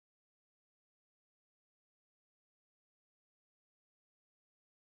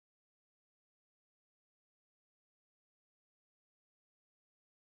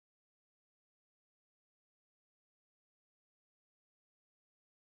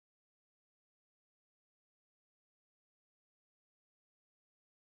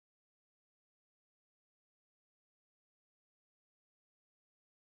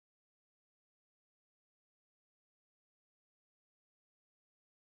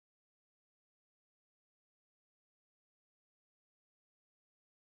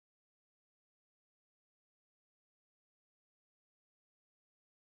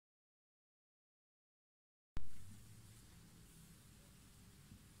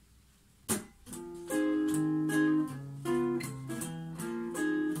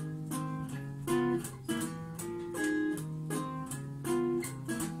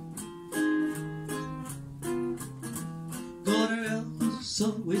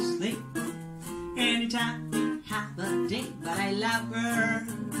this thing anytime we have a date. But I love her,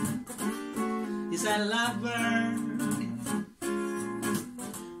 yes I love her.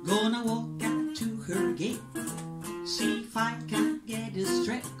 Gonna walk out to her gate, see if I can get it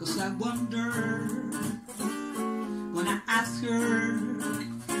straight, 'cause I wonder. Gonna ask her,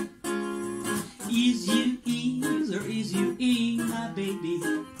 is you ease or is you in, my baby?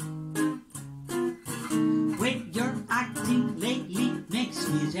 Way you're acting lately makes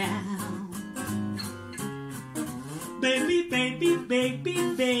me down. Baby, baby, baby,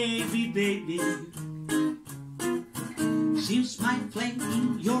 baby, baby, seems my flame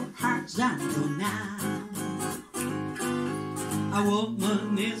in your heart's down for now. A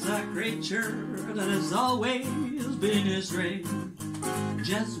woman is a creature that has always been astray.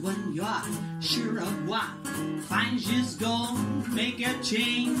 Just when you're sure of what, find she's gone, make a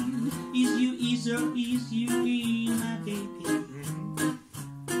change. Is you ease or is you in, my baby?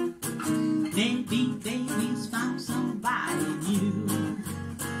 Maybe baby's found somebody new.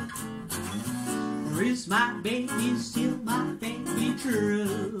 Or is my baby still my baby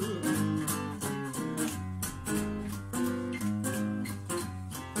true?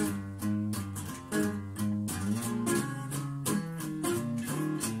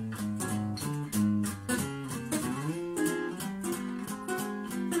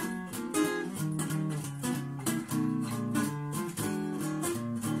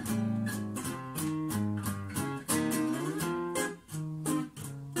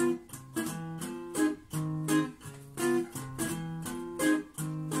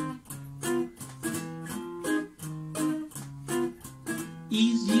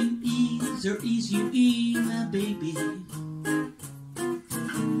 Is you ease or is you in, my baby?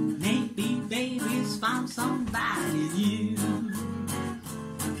 Maybe baby's found somebody new.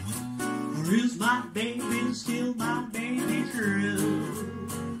 Or is my baby still my baby true?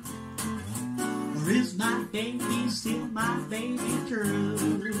 Or is my baby still my baby true?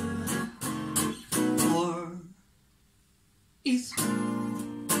 Or is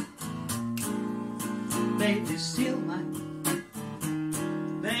baby still my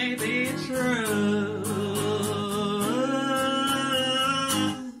baby true?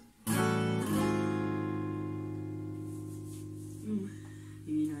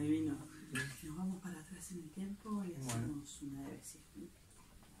 Divino, divino. Nos vamos para atrás en el tiempo y hacemos una de veces.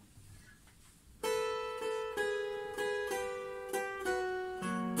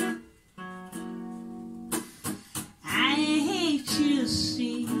 I hate to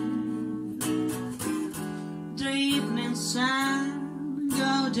see the evening sun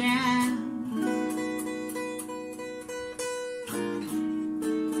go down.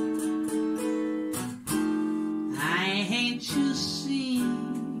 I hate to see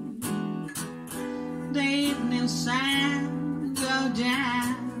the evening sun go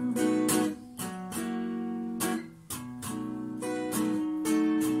down.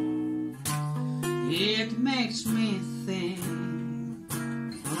 It makes me think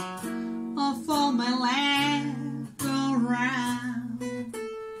of all my life around.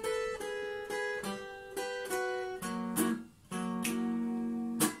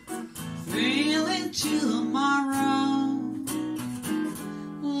 Feeling tomorrow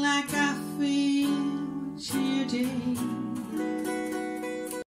like I feel today.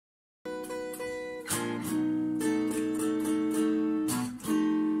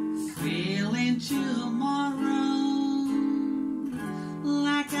 Feeling tomorrow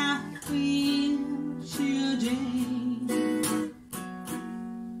like I feel today.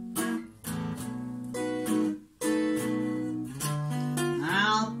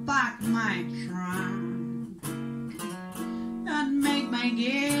 I'll pack my trunk and make my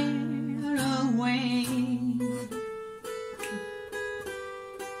getaway.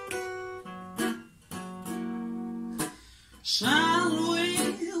 Shall we,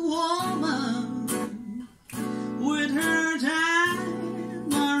 woman, with her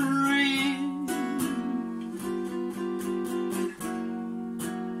diamond ring?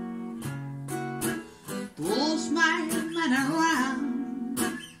 Pulls my man around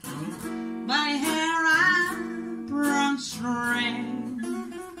by her iron string.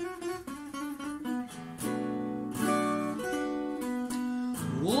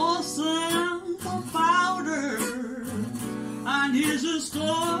 Was a powder and here's a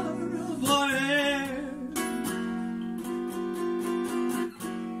store for air.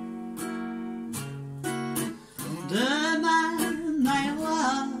 The man I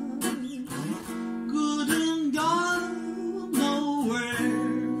love couldn't go nowhere,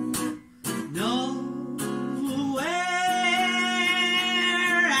 nowhere.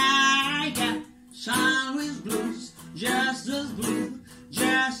 I got San Luis blues, just as blue,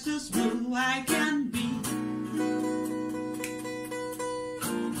 just I can be.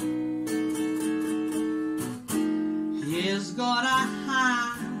 He's got a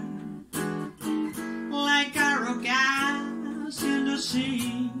heart like a gas in the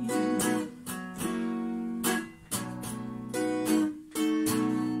sea.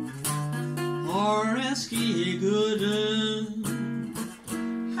 Or as he couldn't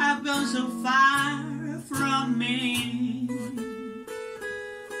have gone so far from me.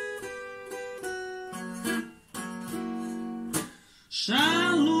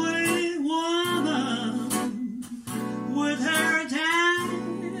 Suddenly woman with her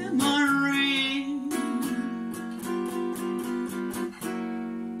diamond ring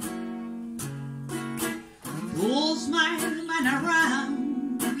pulls my mind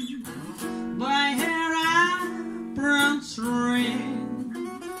around by her apron string.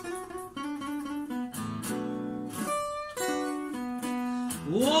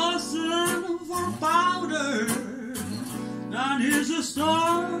 Wasn't for powder, and he's a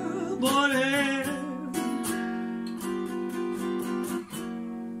star, but hair.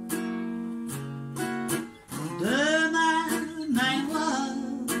 The man I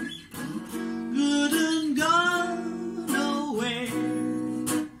love couldn't go nowhere,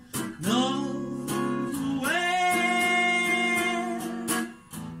 nowhere.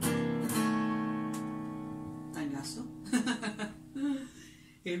 Tangazo.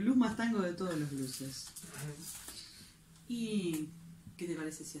 El blues más tango de todos los blueses. ¿Y qué te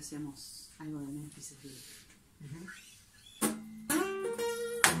parece si hacemos algo de Memphis?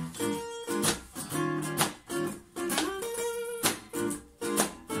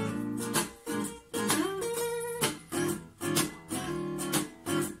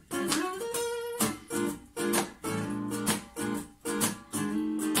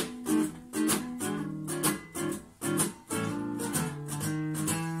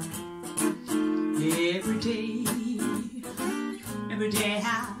 Every day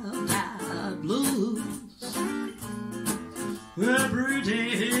I've got blues. Every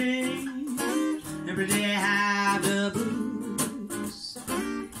day I have the blues.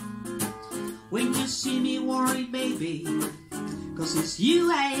 When you see me worried, baby, 'cause it's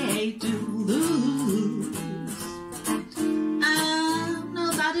you I hate to lose.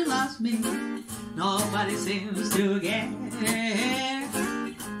 Nobody loves me, nobody seems to care.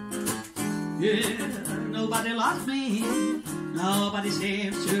 Yeah, nobody loves me, nobody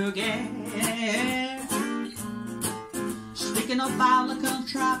seems to care. Speaking of Balkan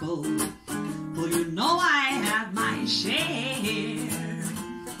trouble, well, you know I have my share.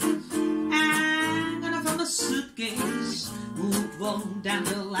 I'm gonna from a suitcase, move on down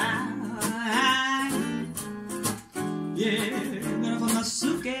the line. Yeah, I'm gonna from a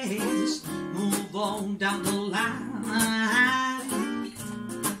suitcase, move on down the line.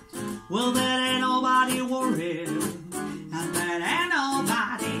 Well, there ain't nobody worried, and there ain't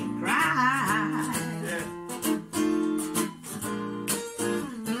nobody crying.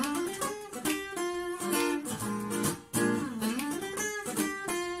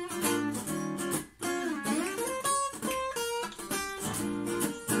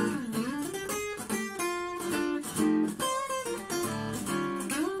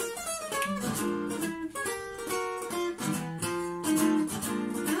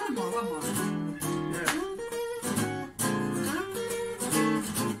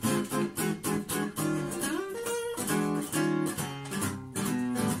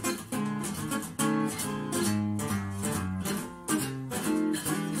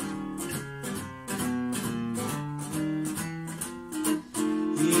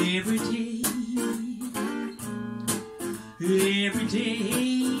 Every day, every day,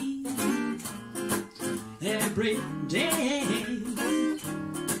 every day,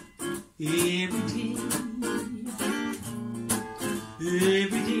 every day, every day,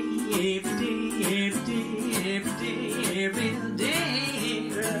 every day, every day, every day,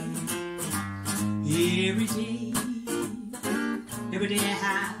 every day, every day I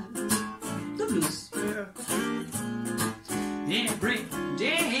have the blues. Every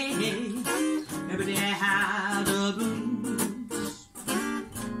day, every day I have the blues.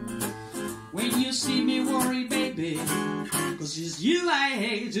 When you see me worry, baby, 'cause it's you I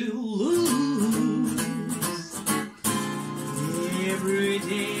hate to lose. Every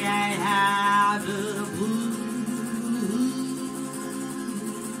day I have the blues.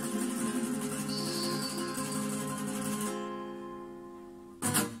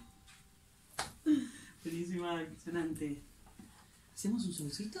 Buenísima, impresionante. ¿Hacemos un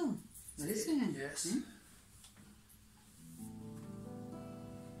solcito? ¿Parece? Yes. ¿Eh?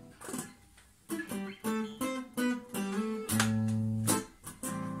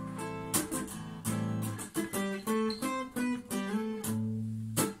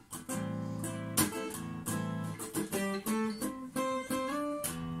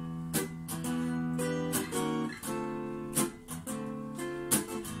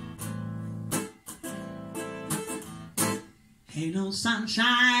 Ain't no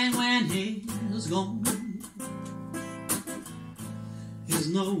sunshine when he's gone. There's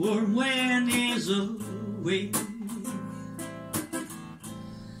no warm when he's away.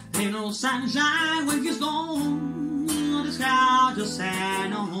 Ain't no sunshine when he's gone. The sky just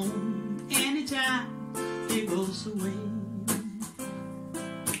ain't no home anytime he goes away.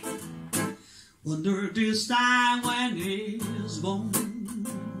 Wonder this time when he's gone.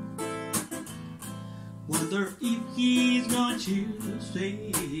 Wonder if he's going to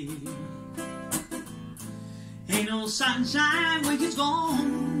stay. Ain't no sunshine when he's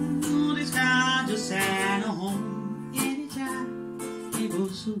gone. The sky just ain't no home anytime he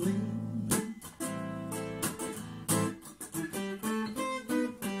goes away.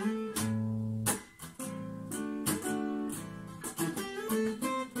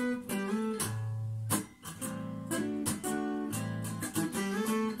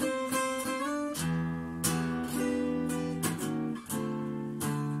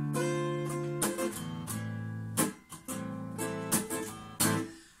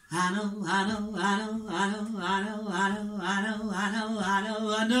 I know, I know, I know, I know, I know, I know, I know, I know, I know,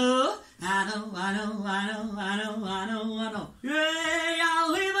 I know, I know, I know, I know, I know, I know, I know. Yeah,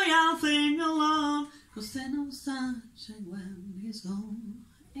 I'll leave a young thing alone, 'cause there's no sunshine when he's gone.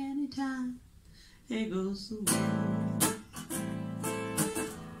 Anytime he goes away.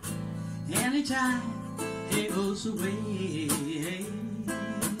 Anytime he goes away.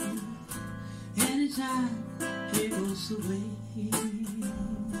 Anytime he goes away.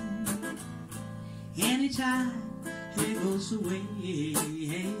 Anytime he goes away.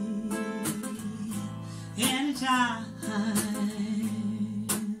 Anytime.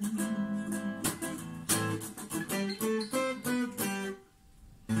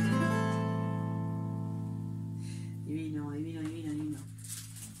 Divino, divino, divino, divino.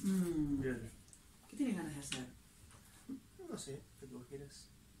 Bien. ¿Qué tienes ganas de hacer? No sé, lo que vos quieras.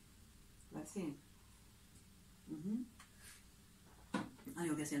 ¿Sí?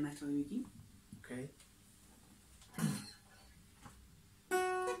 Algo que hacía el maestro de Vicky. Ok.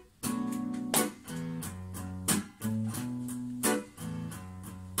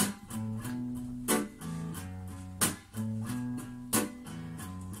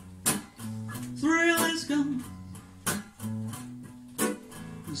 Thrill is gone.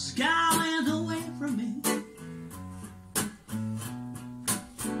 The sky went away from me.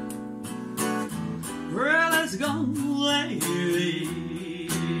 Thrill is gone away.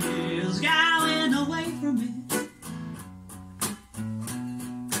 The sky went away from me.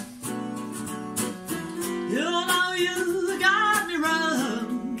 You know you got me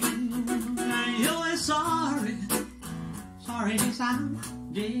wrong. You were sorry. Sorry, yes I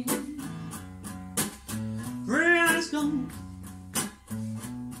did. Thrill is gone.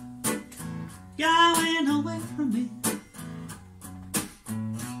 Going away from me.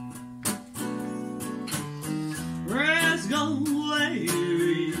 Thrill is gone away.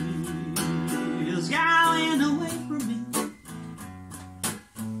 It's going away from me.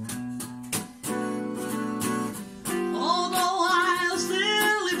 Although I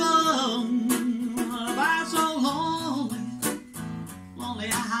still live on, by so lonely, lonely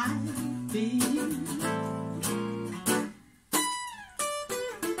I've been.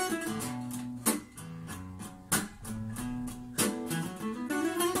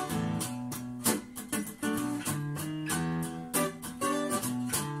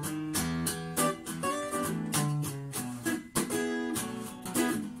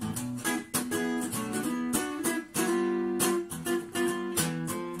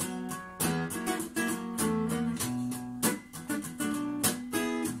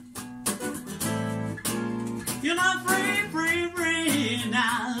 You're not free, free, free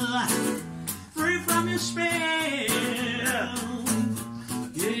now. Free from your spell.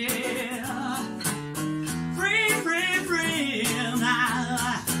 Yeah. Free, free, free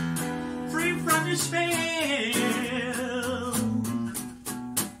now. Free from your spell.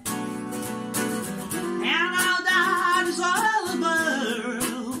 And now that is all over.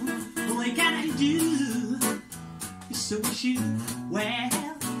 All I can do is to wish you well.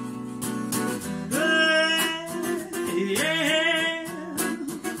 Yeah.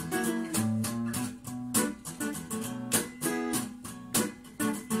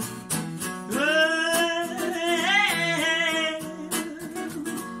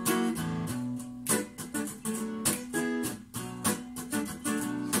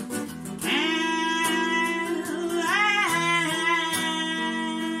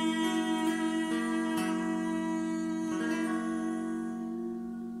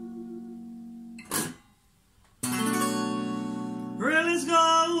 Let's go.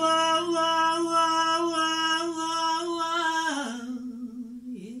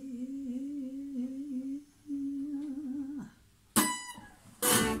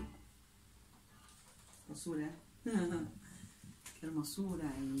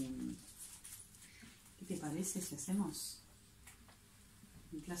 lectura. Y, ¿qué te parece si hacemos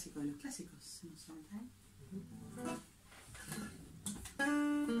un clásico de los clásicos? ¿Hacemos Summertime?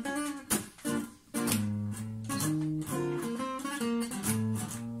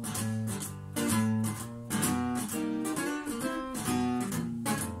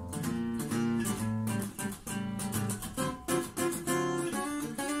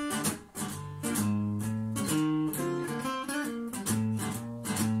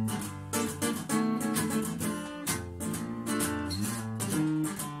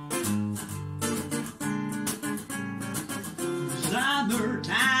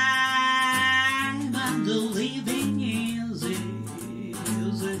 Summertime and the living is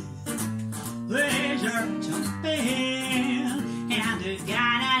easy. Pleasure jumping and the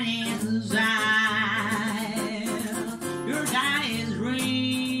guy inside. Your guy is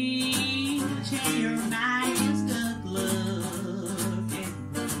rich and your mind is good looking.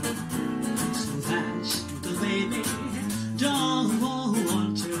 So that's the baby don't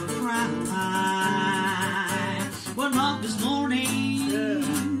want to cry. One of these mornings,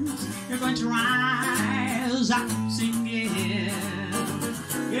 you're going to rise up singing.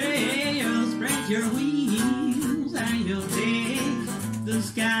 Yeah, you'll spread your wings and you'll take the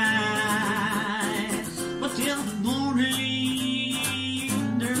sky. But till the morning,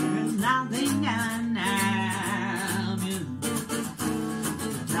 there's nothing I know.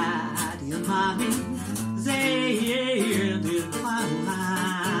 Daddy and mommy saying goodbye.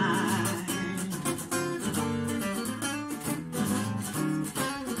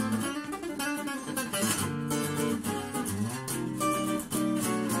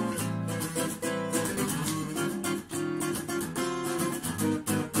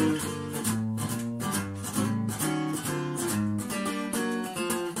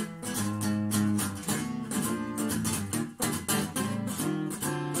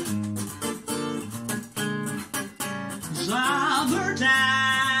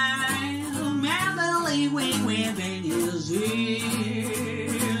 Summertime, and the living women is easy.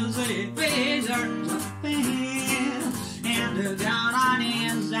 Fish are jumping, and the gun on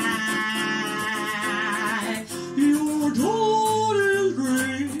inside. Your toad is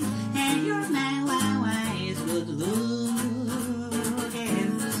green, and your man is good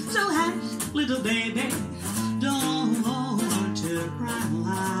looking. So hush, little baby, don't want to cry.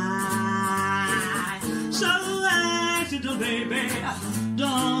 So hush, little baby,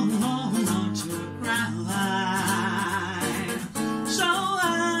 don't want to cry. So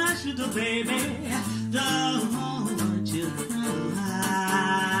hush, little baby, don't want to cry.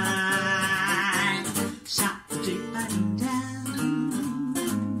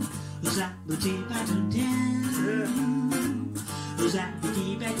 Zap-a-dee-ba-doo-down, zap-a-dee-ba-doo-down,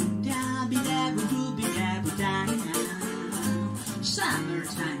 zap-a-dee-ba-doo-down, be-da-boo-doo-be-da-boo-down.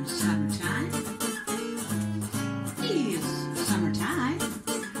 Summertime, summertime. It's summertime.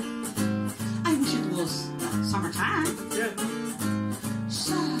 I wish it was summertime. Yeah.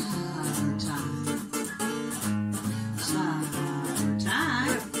 Summertime.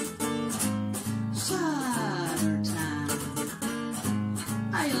 Summertime. Summertime.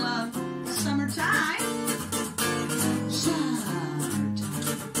 I love summertime. Summertime.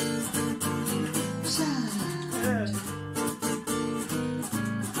 Summertime. Yeah.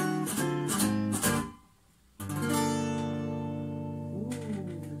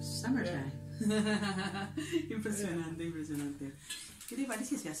 Summertime. Impresionante, impresionante. ¿Qué te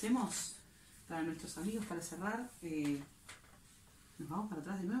parece si hacemos para nuestros amigos, para cerrar, nos vamos para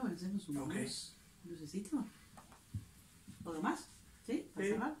atrás de nuevo y hacemos un Ok. lucecito? ¿Algo más? ¿Sí? ¿Para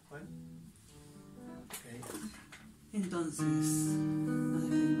Sí. cerrar? Bueno. Ok. Entonces, nos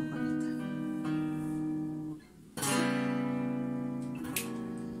despedimos con esta.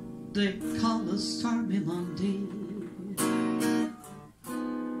 They call us stormy Monday,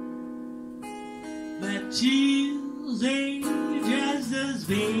 but Tuesday just as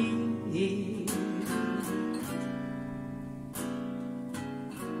big.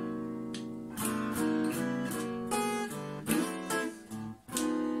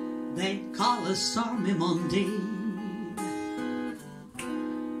 They call us stormy Monday,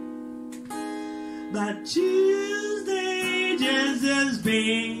 but Tuesday just as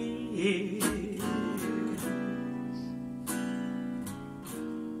big.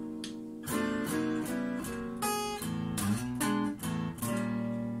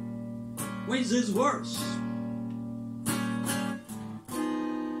 Wednesday's worse,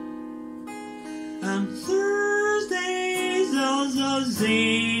 and Thursday's also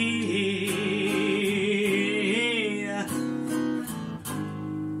same.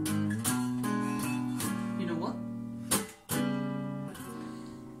 You know what?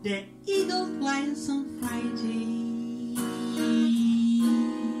 The eagle flies on Friday,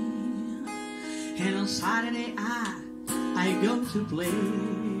 and on Saturday I go to play.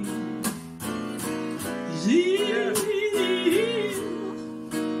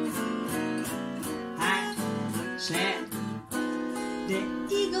 I said the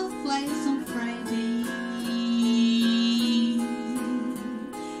eagle flies on Friday,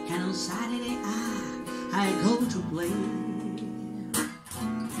 and on Saturday I go to play.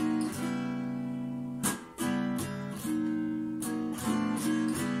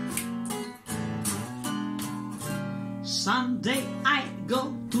 Sunday I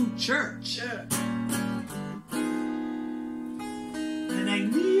go to church, and I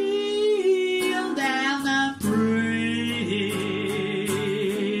kneel down and pray.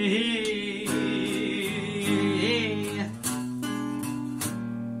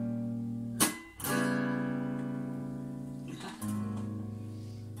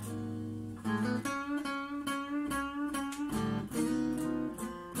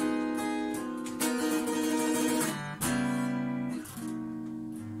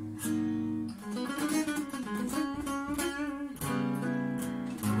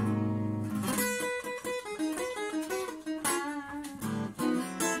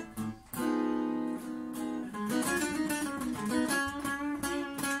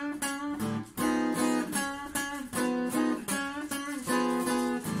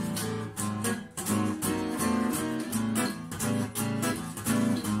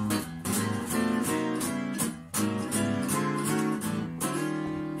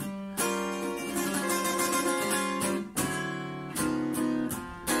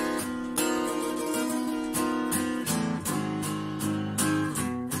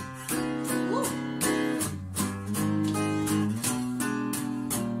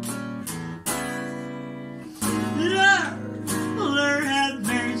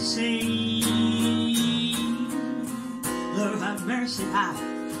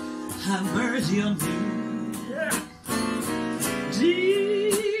 Have mercy on me.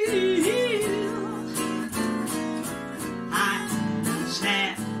 I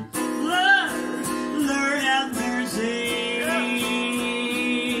said, Lord, have mercy.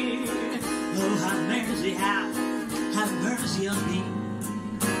 Oh, have mercy, have mercy on me.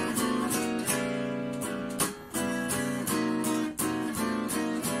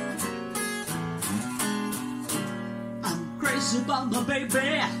 I'm crazy about my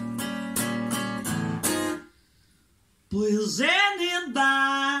baby. Please send him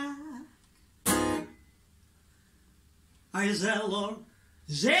back. I said, Lord,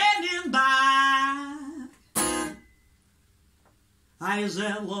 send him back. I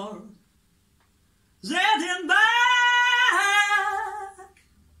said, Lord, send him back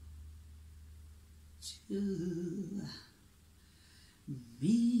to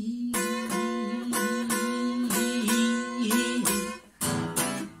me.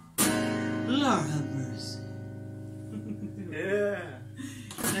 Lord have mercy.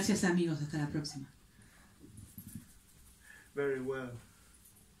 Gracias amigos, hasta la próxima. Very well.